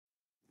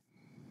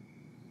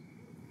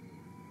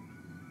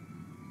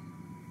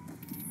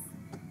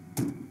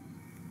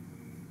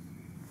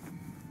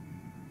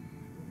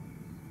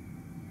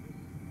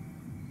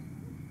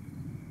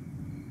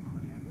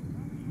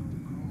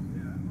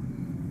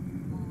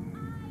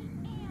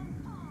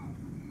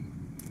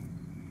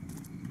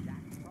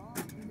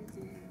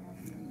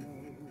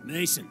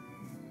Mason.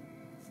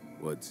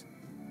 What's...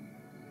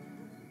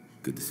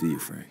 Good to see you,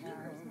 Frank.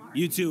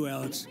 You too,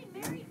 Alex.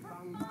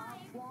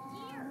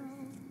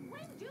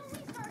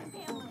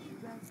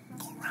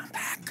 Go around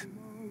back.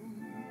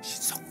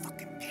 She's so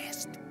fucking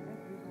pissed.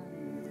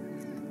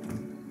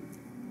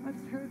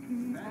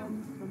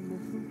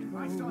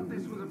 I thought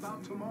this was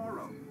about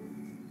tomorrow.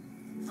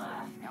 It's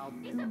about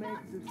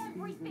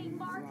everything,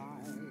 Mark.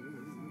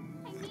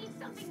 I need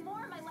something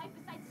more in my life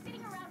besides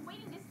sitting around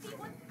waiting to see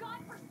what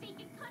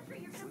godforsaken country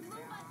you're gonna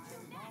move us to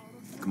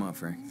next. Come on,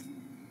 Frank.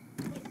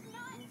 It's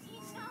not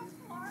enough,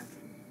 Mark.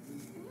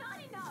 Not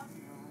enough.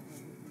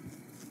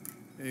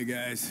 Hey,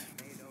 guys.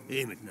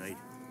 Hey, McKnight.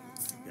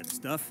 Got the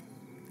stuff?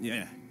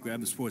 Yeah,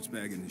 grab the sports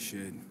bag in the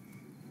shed.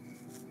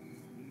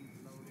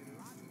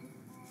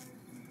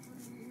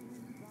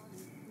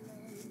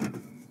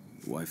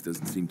 Your wife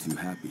doesn't seem too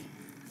happy.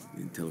 You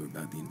didn't tell her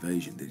about the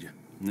invasion, did you?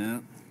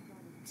 No.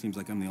 Seems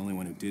like I'm the only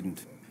one who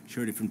didn't.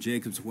 Heard it from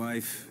Jacob's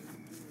wife,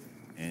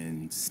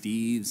 and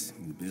Steve's,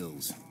 and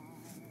Bill's.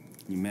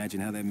 Can you imagine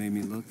how that made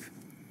me look?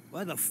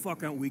 Why the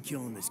fuck aren't we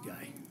killing this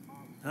guy?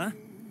 Huh?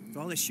 For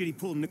all this shit he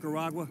pulled in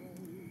Nicaragua?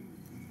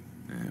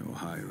 Well,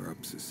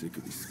 higher-ups are sick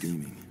of his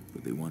scheming,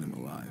 but they want him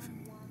alive.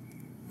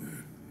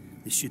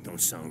 This shit don't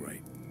sound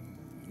right.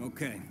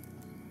 Okay.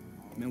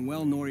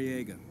 Manuel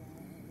Noriega,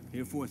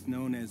 hereforth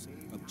known as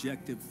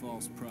Objective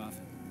False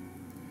Prophet.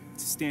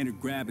 It's a standard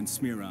grab and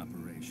smear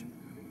operation.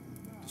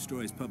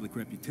 Destroys public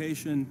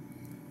reputation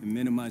and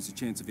minimize the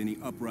chance of any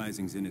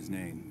uprisings in his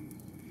name.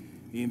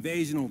 The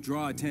invasion will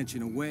draw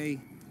attention away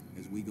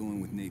as we go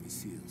in with Navy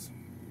SEALs.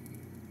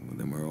 Well,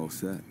 then we're all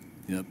set.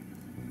 Yep.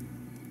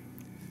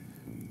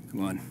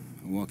 Come on,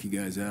 I'll walk you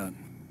guys out.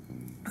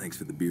 Thanks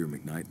for the beer,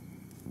 McKnight.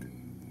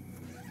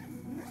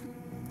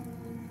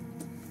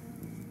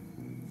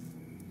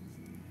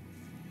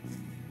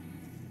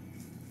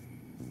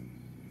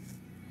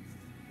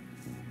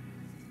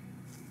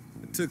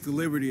 I took the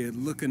liberty of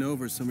looking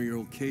over some of your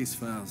old case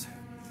files.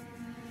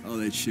 All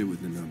that shit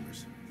with the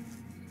numbers.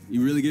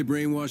 You really get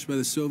brainwashed by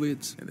the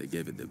Soviets? And they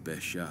gave it their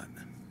best shot.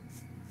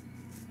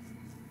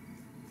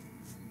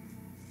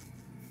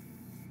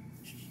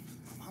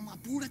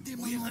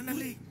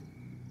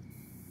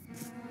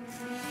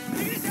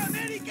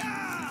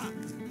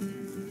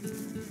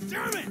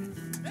 German!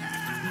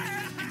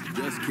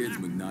 Just kids,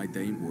 McKnight.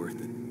 They ain't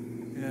worth it.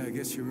 Yeah, I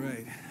guess you're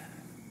right.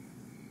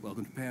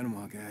 Welcome to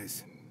Panama,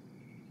 guys.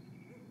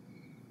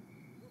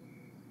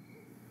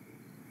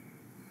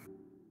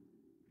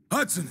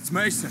 Hudson, it's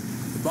Mason.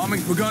 The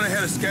bombing's begun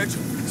ahead of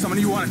schedule. Someone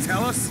you want to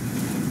tell us?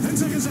 10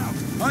 seconds out.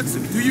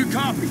 Hudson, do you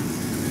copy?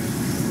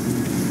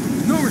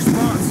 No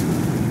response.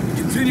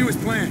 Continue as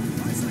planned.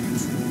 5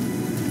 seconds.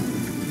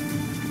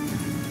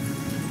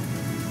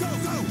 Go!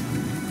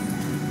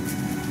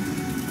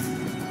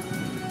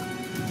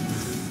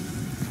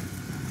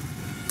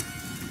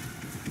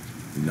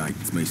 Night,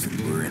 it's Mason.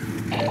 We're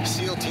in.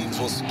 SEAL teams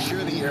will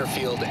secure the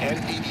airfield and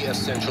BDS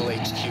Central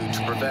HQ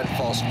to prevent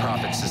false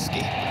prophets'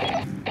 escape.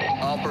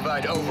 I'll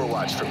provide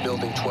overwatch from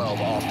Building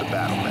 12 off the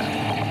battle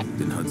map.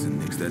 Didn't Hudson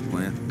nix that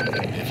plan?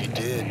 If he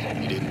did,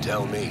 he didn't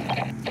tell me.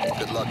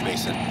 Good luck,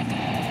 Mason.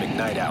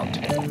 McKnight out.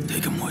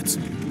 Take him, Woods.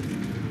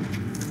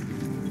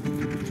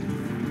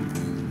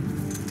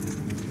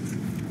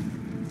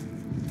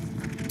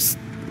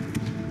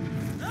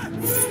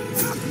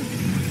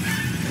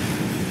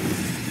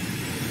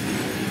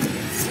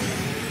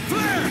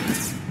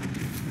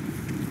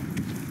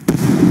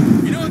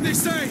 You know what they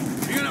say?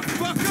 You're gonna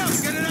fuck up,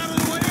 get it out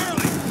of the way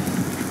early.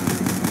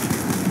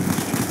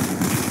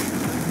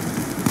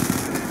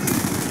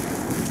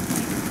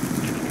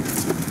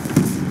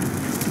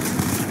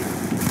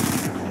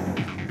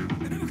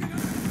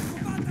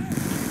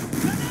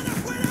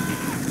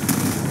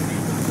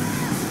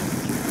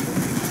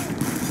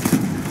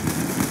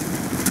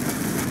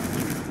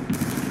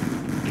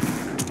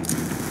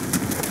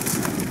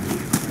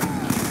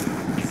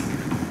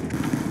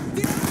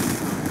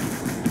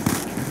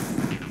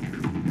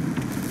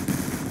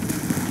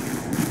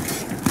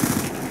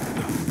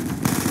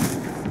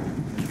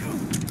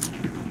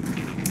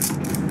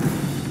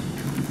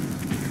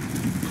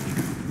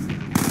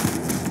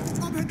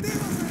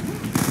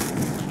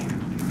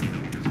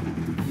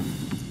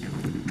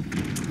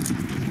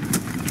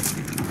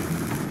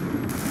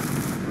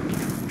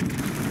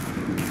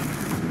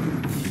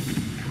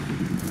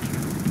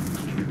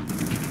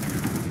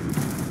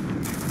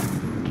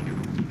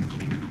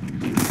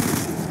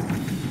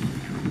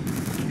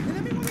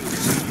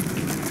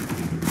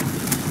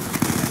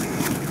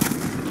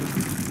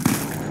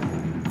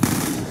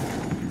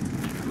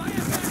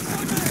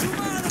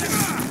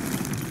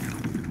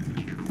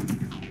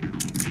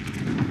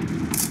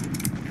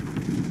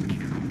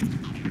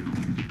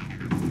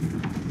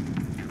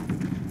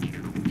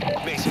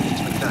 Mason,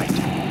 it's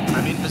McKnight.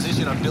 I'm in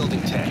position on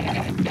Building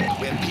 10.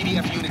 We have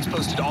PDF units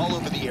posted all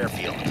over the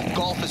airfield.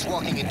 Golf is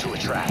walking into a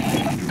trap.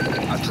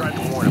 I've tried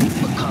to warn him,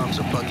 but comms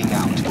are bugging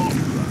out.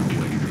 Run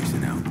away,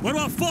 Mason out. What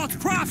about false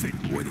prophet?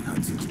 Avoiding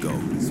Hudson's go.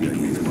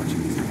 CIA's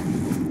watching his.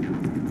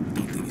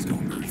 Don't think he's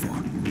going very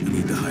far. We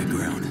need the high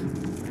ground.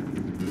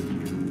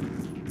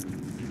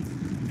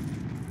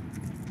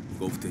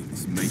 Both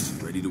teams,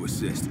 Mason, ready to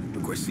assist.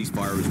 Request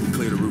ceasefire as we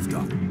clear the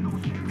rooftop.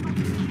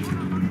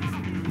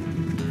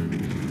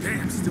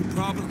 Damn, still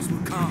problems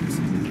with comms.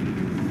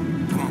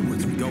 Come on,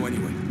 Woods, we go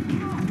anyway.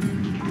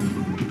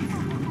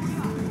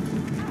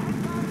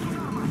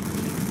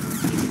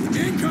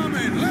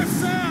 Incoming! Left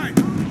side!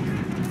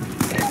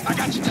 I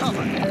got you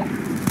covered.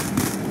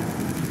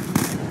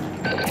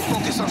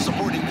 Focus on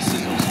supporting the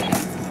seals.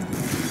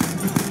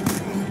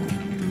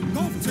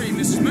 Golf team,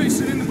 this is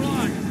Mason in the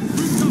blind.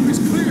 Rooftop is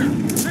clear.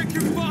 Check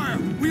your fire.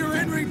 We are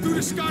entering through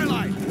the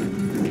skylight.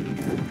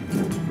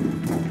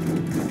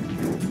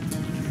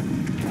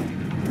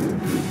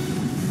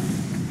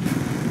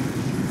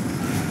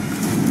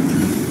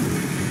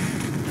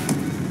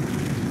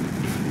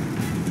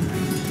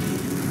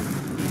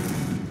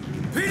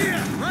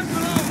 PDF, right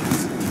below us.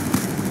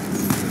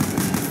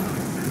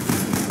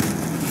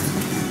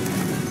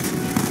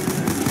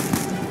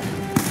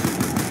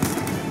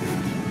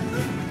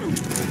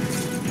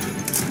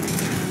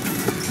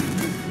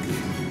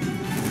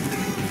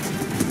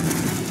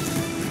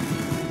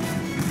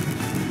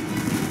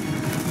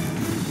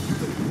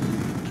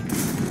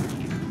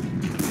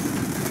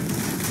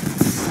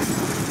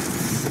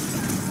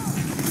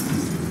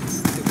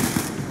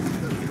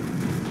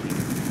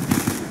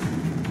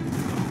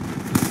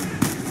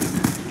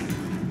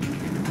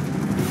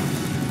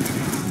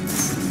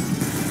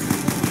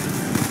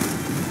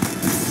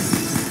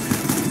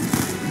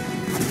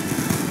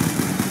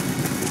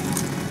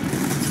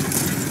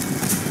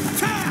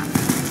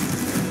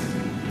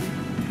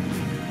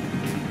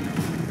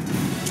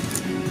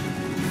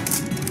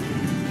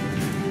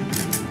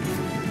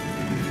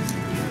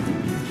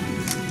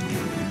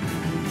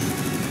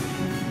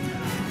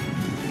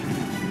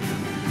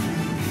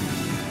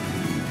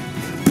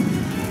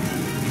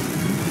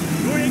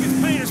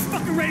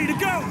 Ready to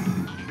go!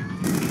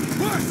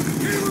 Woods,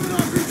 get him with an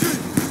RPG!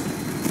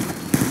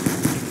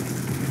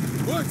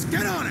 Woods,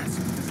 get on it!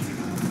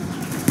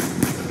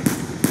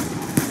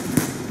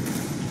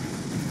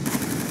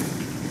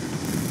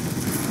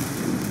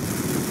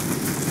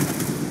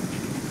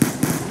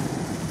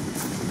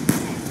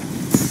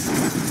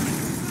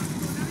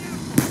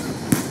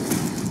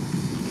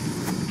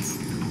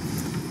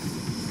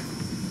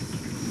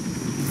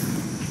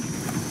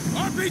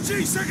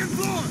 RPG, second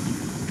floor!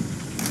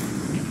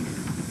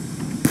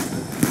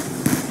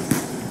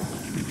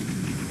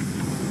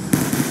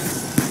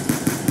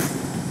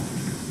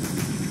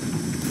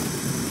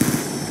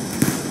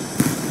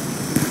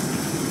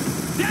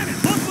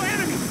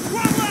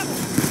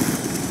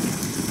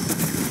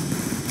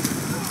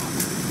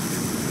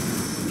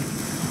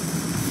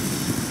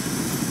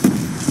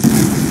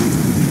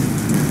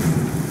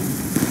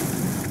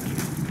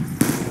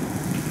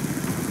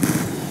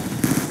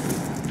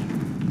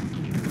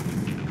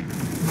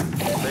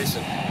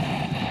 Mason,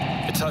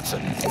 it's Hudson.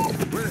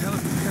 Where the hell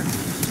is the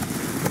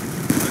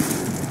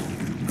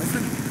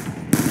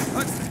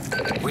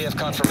Hudson? We have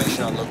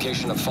confirmation on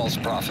location of false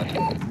prophet.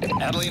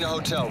 Adelina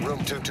Hotel,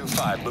 room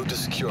 225, moved to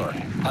secure.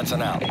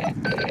 Hudson out.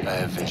 I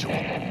have visual.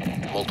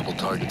 Multiple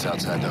targets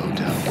outside the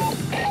hotel.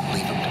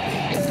 Leave them to me.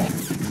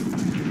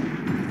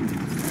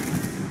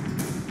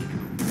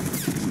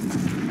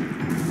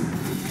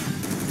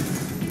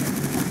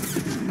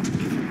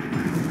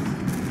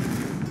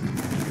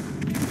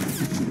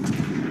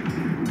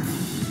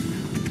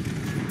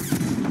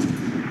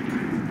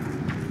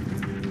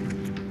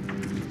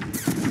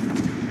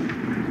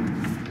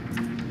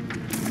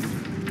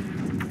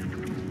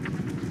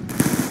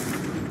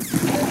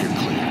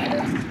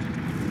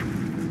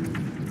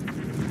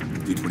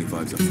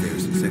 D-25's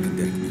upstairs, second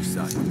deck, east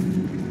side.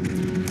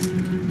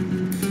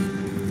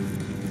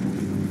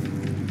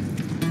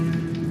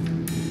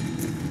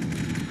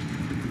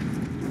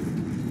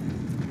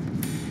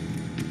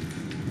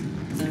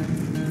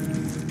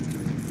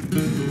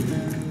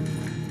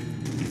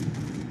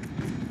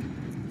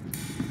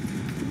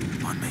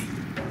 On me.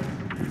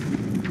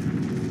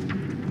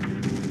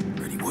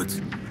 Ready, Woods?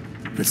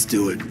 Let's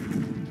do it.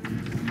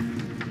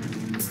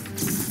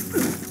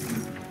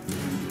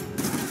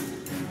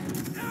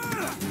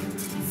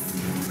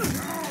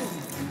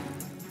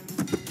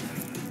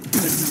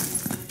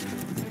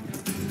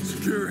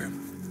 Secure him.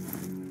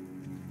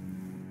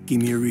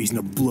 Give me a reason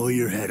to blow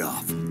your head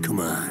off. Come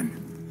on.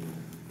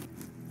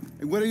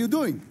 Hey, what are you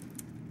doing?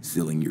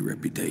 Sealing your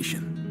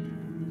reputation.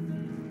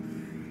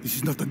 This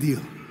is not a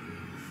deal.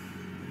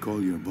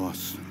 Call your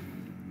boss.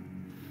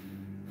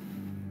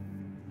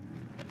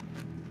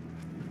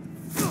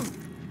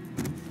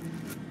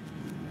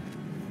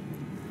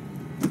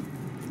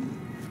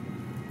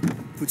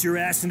 Put your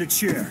ass in a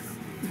chair.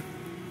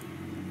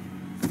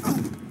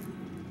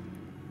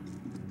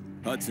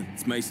 Hudson,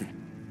 it's Mason.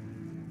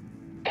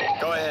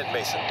 Go ahead,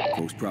 Mason.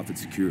 False prophet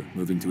secure,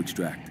 moving to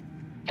extract.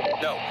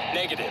 No,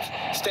 negative.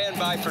 Stand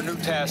by for new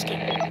tasking.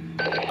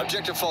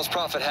 Objective false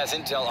prophet has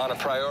intel on a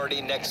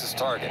priority Nexus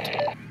target.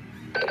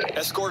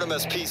 Escort him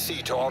as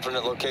PC to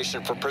alternate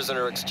location for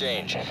prisoner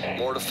exchange.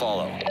 More to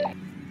follow.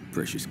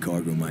 Precious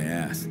cargo, my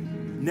ass.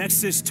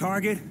 Nexus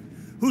target?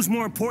 Who's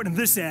more important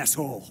than this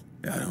asshole?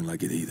 I don't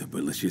like it either,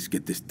 but let's just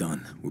get this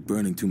done. We're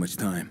burning too much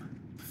time.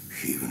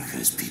 He even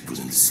has people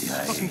in the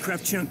CIA. Fucking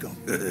Kravchenko.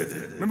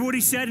 Remember what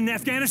he said in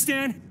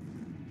Afghanistan?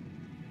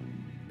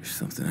 There's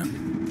something up.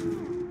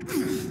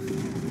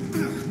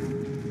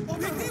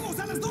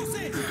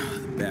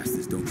 The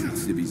bastards don't treat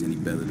civvies any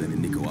better than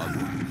in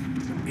Nicaragua.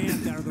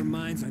 Amped out of their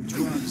minds on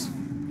drugs.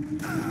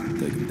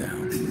 Take them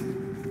down.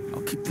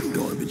 I'll keep the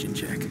garbage in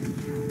check.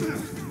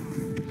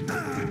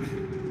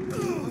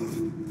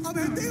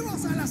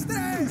 ¡Objetivos a las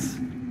 3!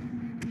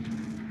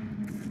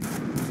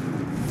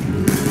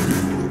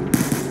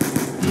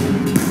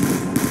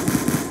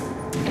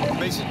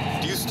 Mason,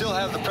 do you still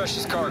have the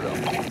precious cargo?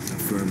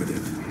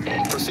 Affirmative.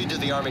 Proceed to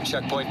the Army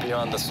checkpoint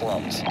beyond the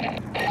slums.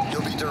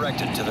 You'll be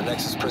directed to the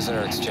Nexus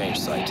prisoner exchange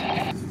site.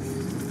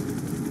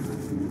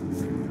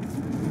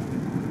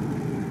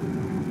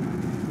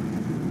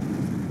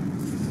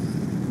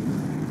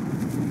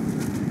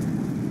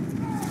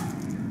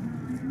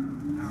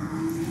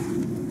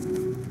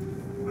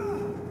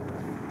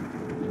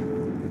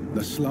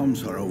 The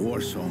slums are a war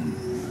zone.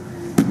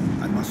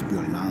 I must be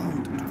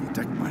allowed to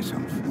protect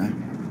myself, eh?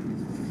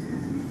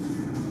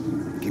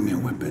 Give me a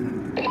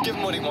weapon. Give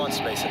him what he wants,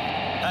 Mason.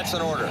 That's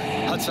an order.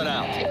 Hudson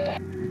out.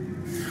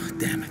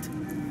 Damn it.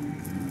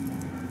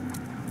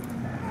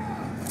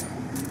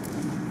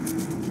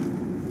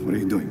 What are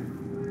you doing?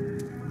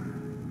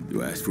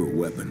 You asked for a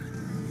weapon.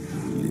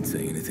 You didn't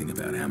say anything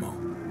about ammo.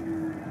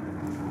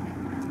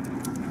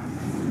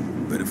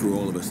 Better for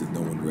all of us that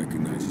no one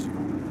recognizes you.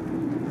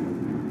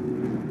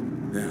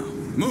 Now,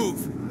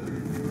 move!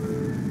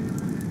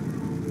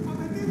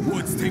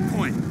 Woods, take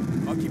point.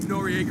 I'll keep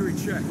Noriega in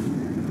check.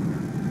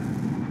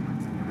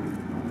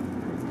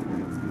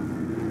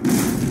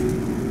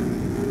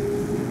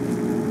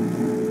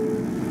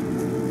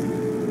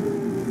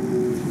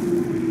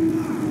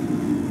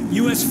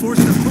 U.S.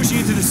 forces are pushing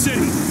into the city.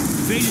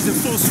 Invasion's in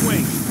full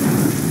swing.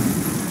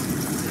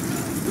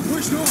 The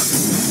push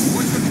north.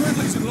 Watch for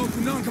friendlies and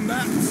local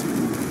non-combatants.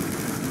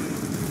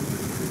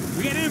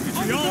 We got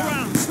infantry all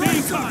around. Stay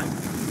in time.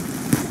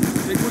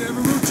 Take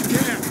whatever route you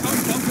can. I'm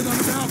bumping on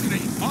the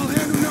balcony. I'll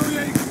handle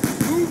Noriega.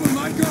 Move him,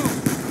 I go.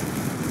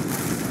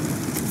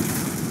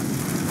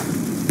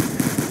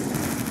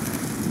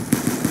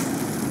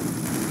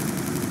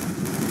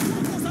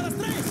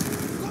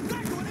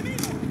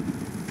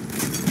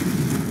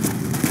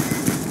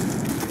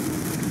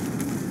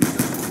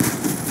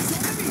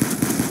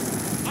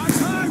 Eyes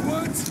high,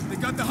 Woods. They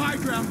got the high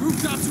ground,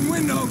 rooftops and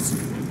windows.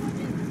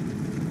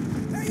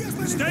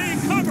 Stay in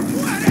cover.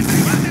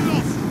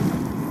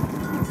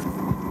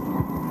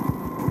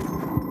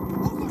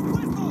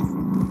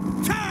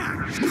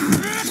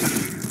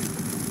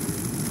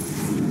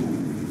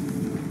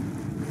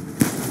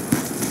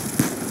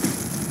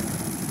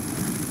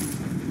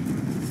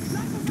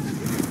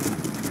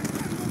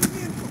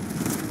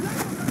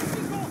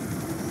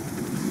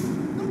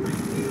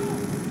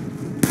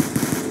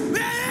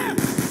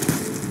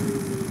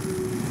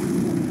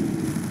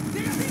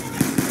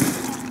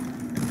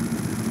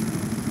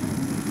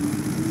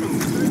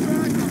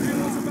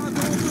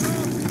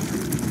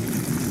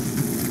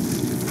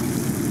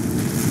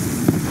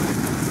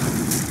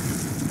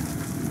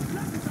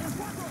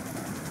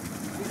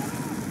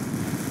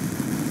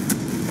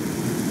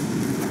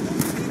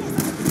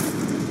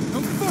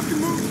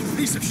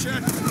 Piece of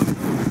shit!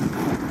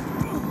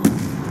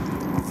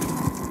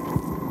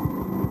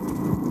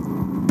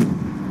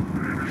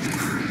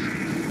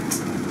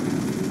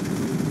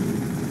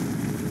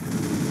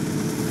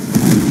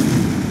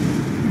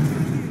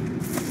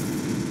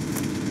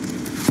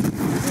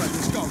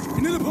 Let's go.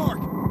 Into the park!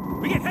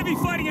 We get heavy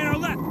fighting on our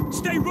left.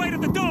 Stay right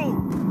at the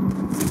dome.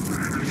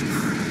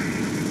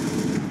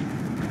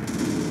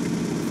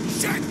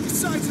 Shit! The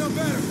side's no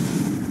better!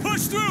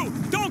 Push through.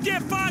 Don't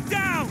get bogged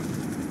down.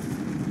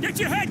 Get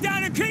your head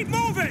down and keep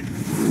moving.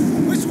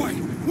 Which way?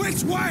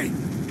 Which way?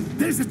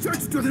 There's a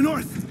church to the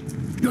north.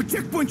 Your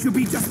checkpoint should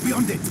be just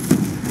beyond it.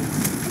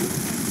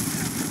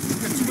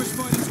 Got too much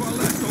fighting to our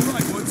left. All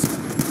right, Woods.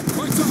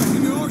 Right side,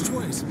 in the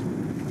archways.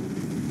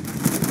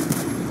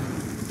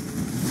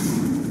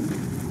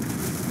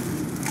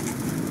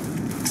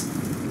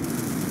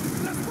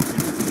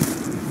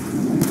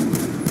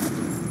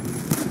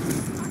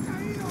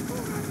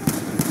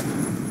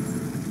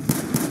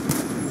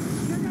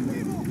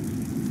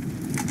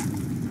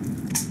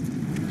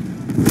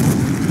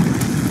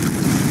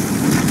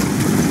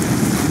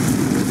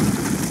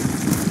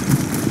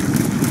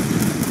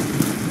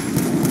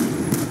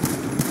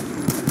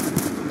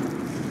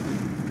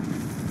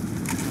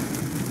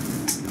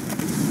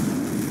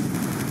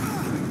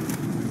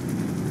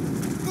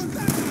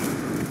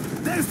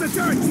 There's the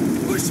church!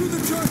 Push through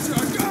the church,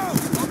 go!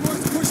 Our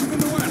boys are pushing from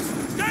the west.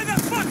 Stay the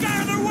fuck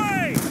out of their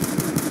way.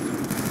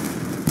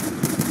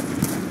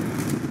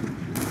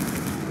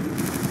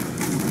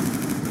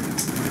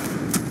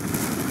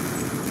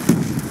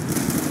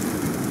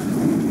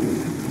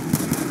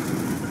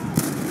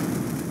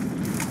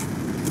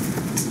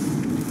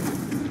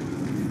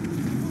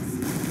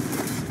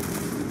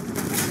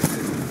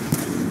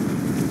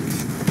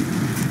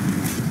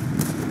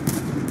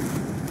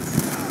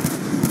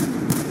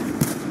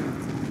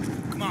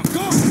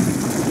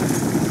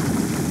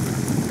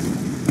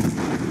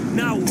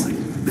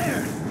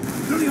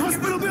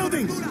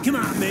 building! Come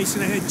on,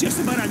 Mason, I had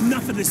just about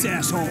enough of this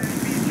asshole.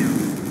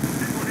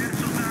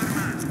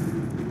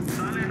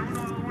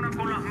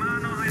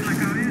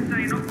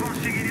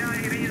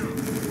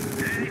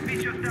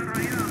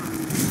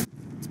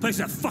 This place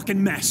is a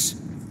fucking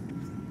mess.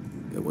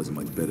 That wasn't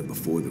much better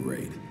before the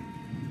raid.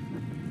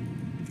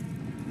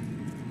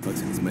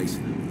 Hudson, it's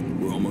Mason.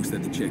 We're almost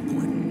at the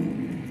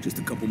checkpoint. Just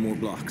a couple more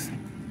blocks.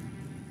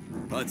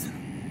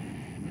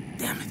 Hudson.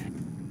 Damn it.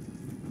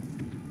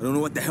 I don't know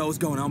what the hell's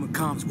going on with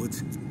comms,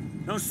 Woods.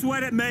 Don't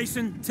sweat it,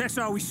 Mason. Tech's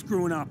always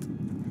screwing up.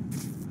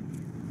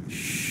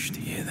 Shh, do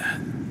you hear that?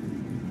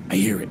 I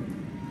hear it.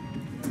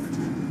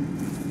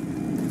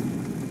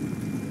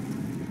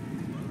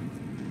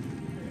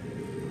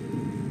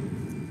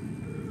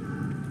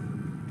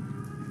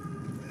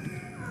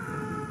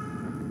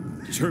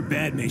 He's hurt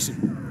bad,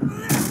 Mason.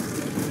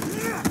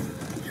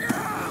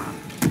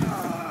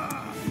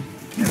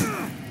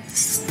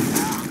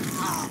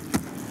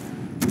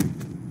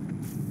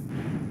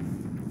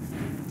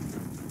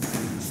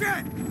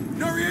 Shit!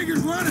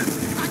 Noriega's running!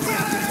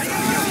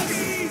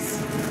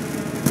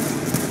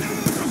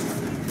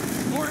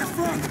 More in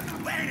front!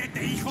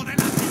 ¡Vete, hijo de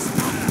la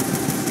pistola!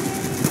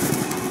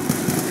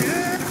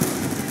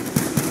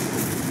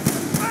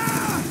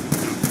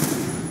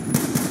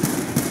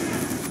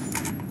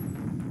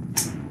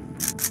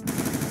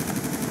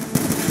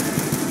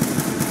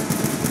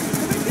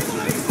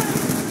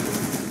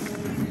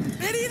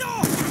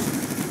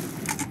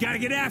 Gotta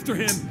get after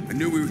him! I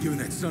knew we were giving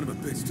that son of a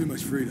bitch too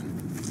much freedom.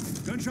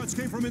 Gunshots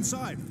came from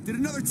inside. Did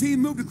another team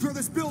move to clear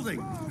this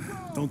building?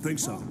 Don't think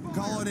so.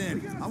 Call it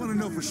in. I want to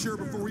know for sure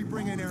before we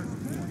bring in air.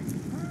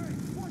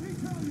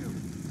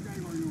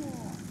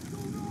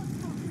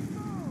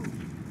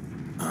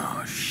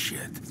 Oh,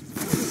 shit.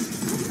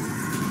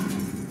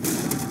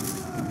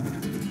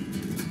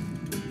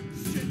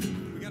 Shit!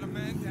 We got a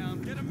man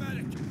down. Get a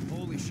medic!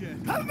 Holy shit.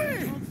 Help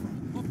me!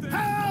 Up there,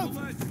 on the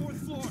last, 4th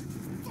floor.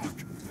 Fuck!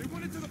 They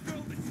went into the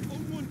building.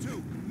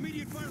 012.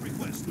 Immediate fire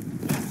request.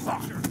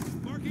 Fucker!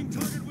 Marking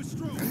target with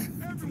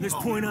stroke. From this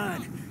point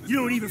on, you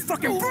don't even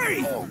fucking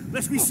breathe!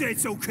 Unless we say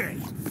it's okay.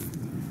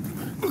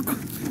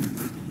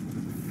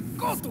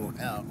 Go to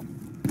hell.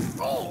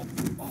 Oh.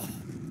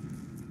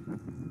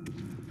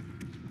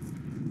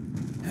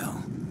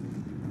 Hell,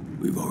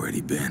 we've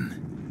already been.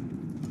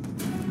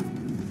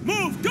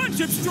 Move!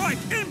 Gunship strike!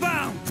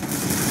 Inbound!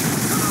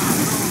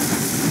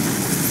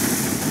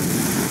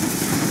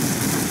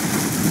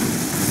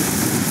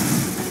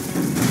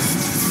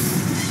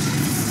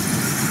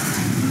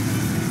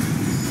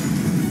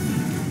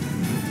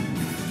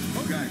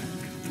 Okay.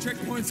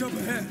 Checkpoint's up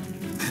ahead.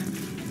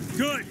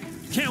 Good.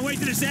 Can't wait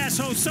till this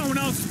asshole's someone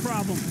else's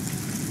problem.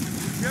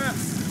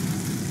 Yes.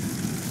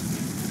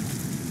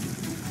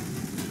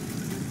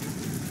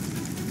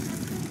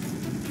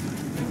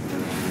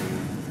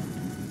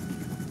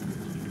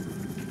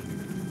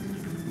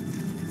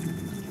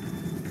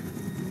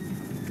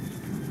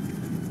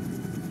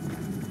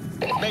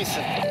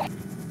 Mason,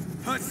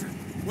 Hudson,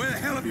 where the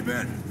hell have you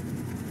been?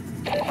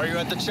 are you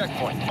at the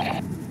checkpoint?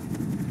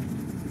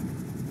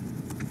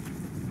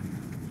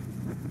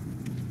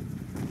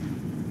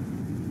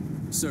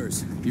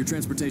 Sirs, your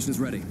transportation is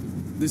ready.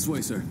 This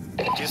way, sir.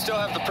 Do you still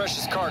have the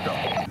precious cargo?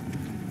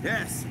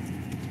 Yes.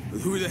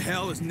 But who the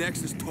hell is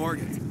Nexus'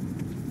 target?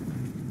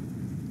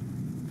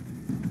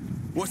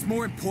 What's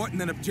more important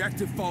than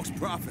objective false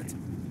prophet?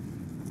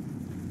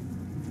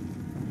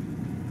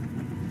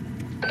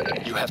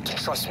 You have to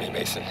trust me,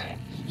 Mason.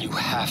 You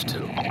have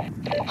to.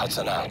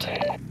 Hudson out.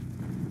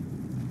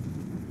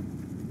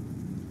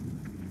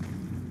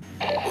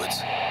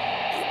 Woods,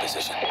 your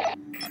position.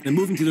 They're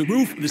moving to the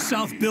roof of the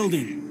south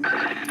building.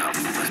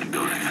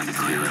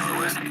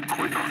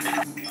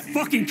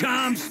 Fucking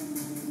comms!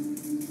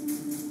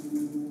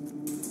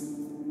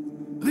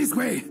 This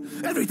way.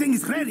 Everything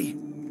is ready.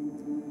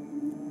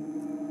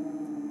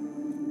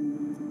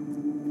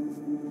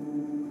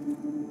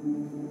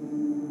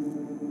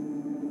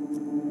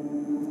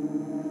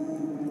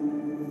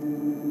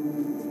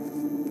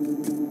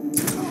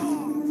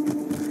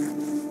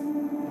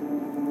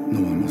 No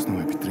one must know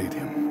I betrayed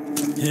him.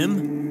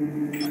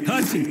 Him?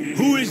 Hudson,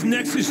 who is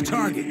Nexus'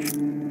 target?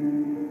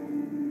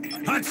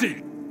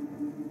 Hudson!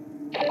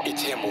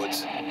 It's him,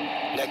 Woods.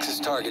 Nexus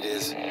target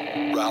is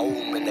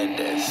Raul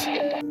Menendez.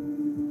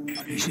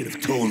 You should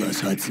have told us,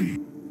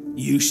 Hudson.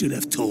 You should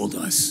have told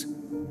us.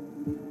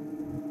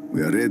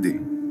 We are ready.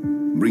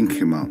 Bring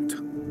him out.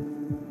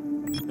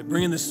 They're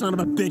bringing the son of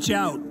a bitch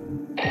out.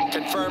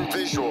 Confirmed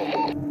visual.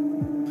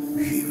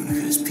 Even if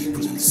there's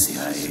people in the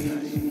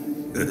CIA.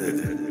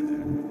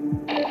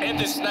 End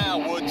this now,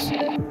 Woods.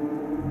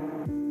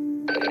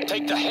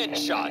 Take the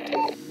headshot.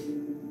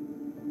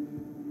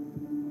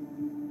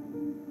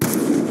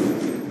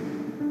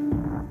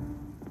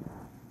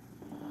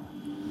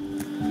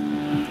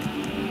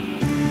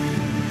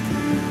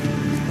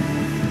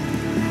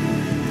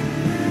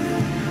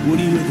 What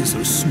are you looking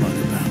so smug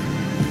about?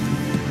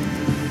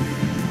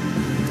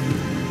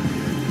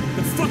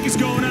 The fuck is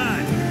going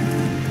on?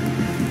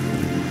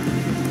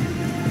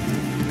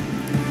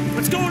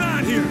 What's going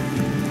on here?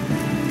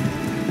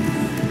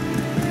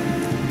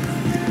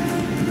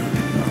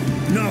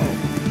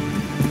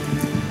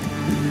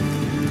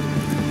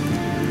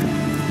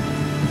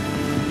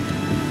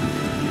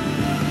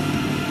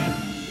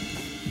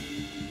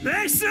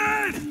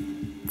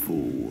 man!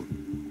 Fool.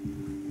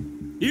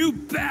 You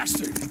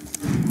bastard!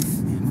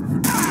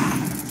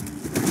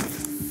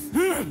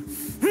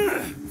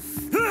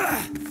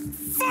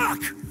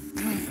 Fuck!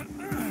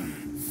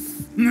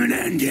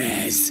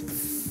 Menendez!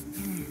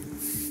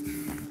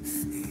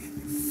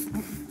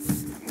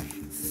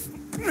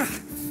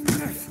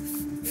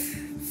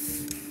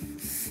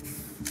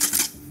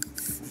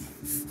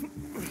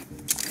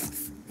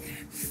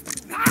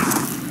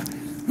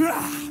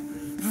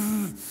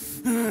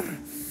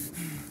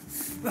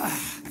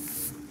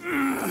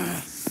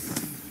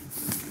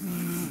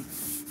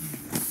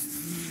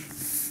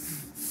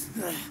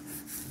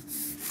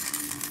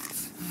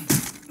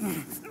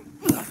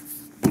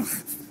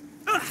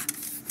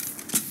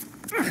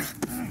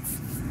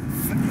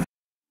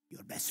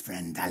 Your best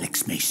friend,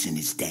 Alex Mason,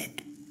 is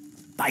dead.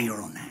 By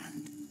your own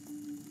hand.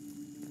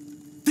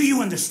 Do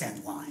you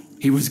understand why?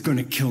 He was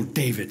gonna kill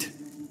David.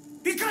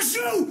 Because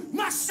you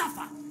must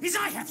suffer, as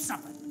I have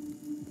suffered.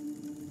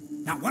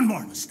 Now one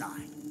more must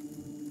die.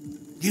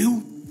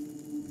 You,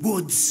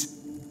 Woods,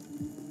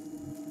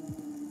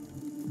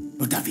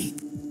 or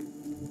David.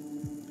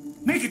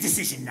 Make a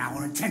decision now,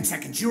 or in 10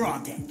 seconds you're all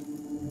dead.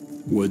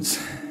 Woods,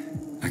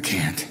 I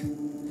can't.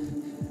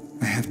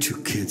 I have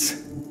 2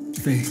 kids.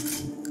 They...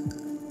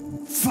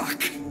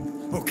 Fuck!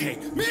 Okay.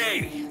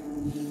 Me!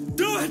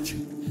 Do it!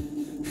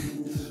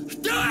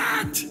 Do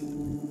it!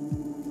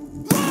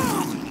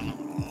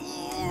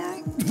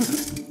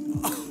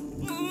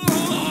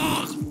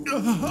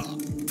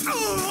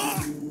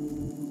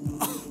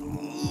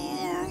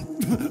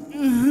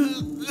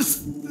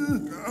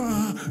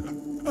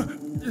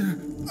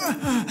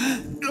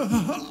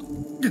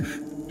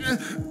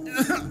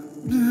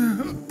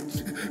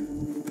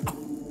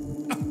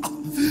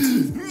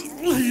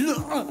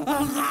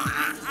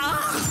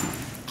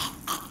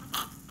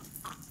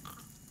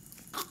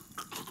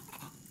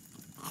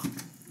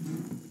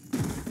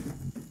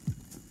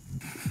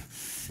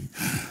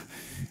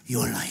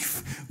 Your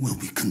life will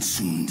be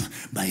consumed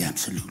by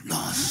absolute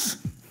loss.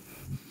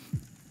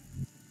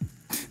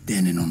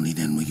 Then and only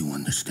then will you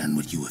understand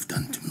what you have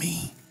done to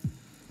me.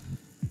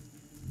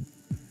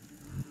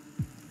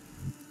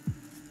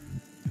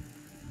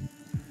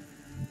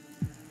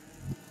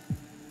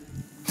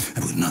 I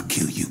would not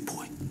kill you,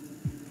 boy.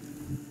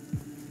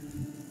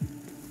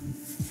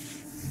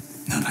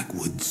 Not like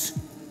Woods.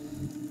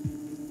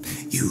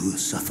 You will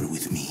suffer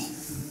with me.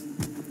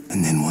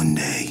 And then one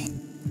day,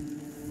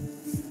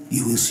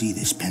 you will see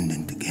this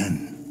pendant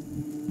again.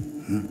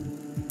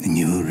 And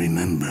you will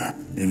remember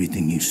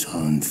everything you saw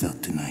and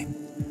felt tonight.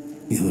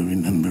 You will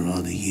remember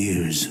all the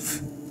years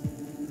of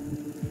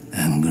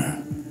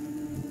anger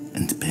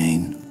and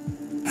pain.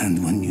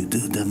 And when you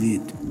do,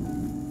 David,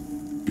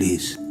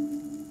 please,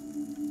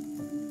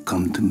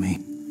 come to me.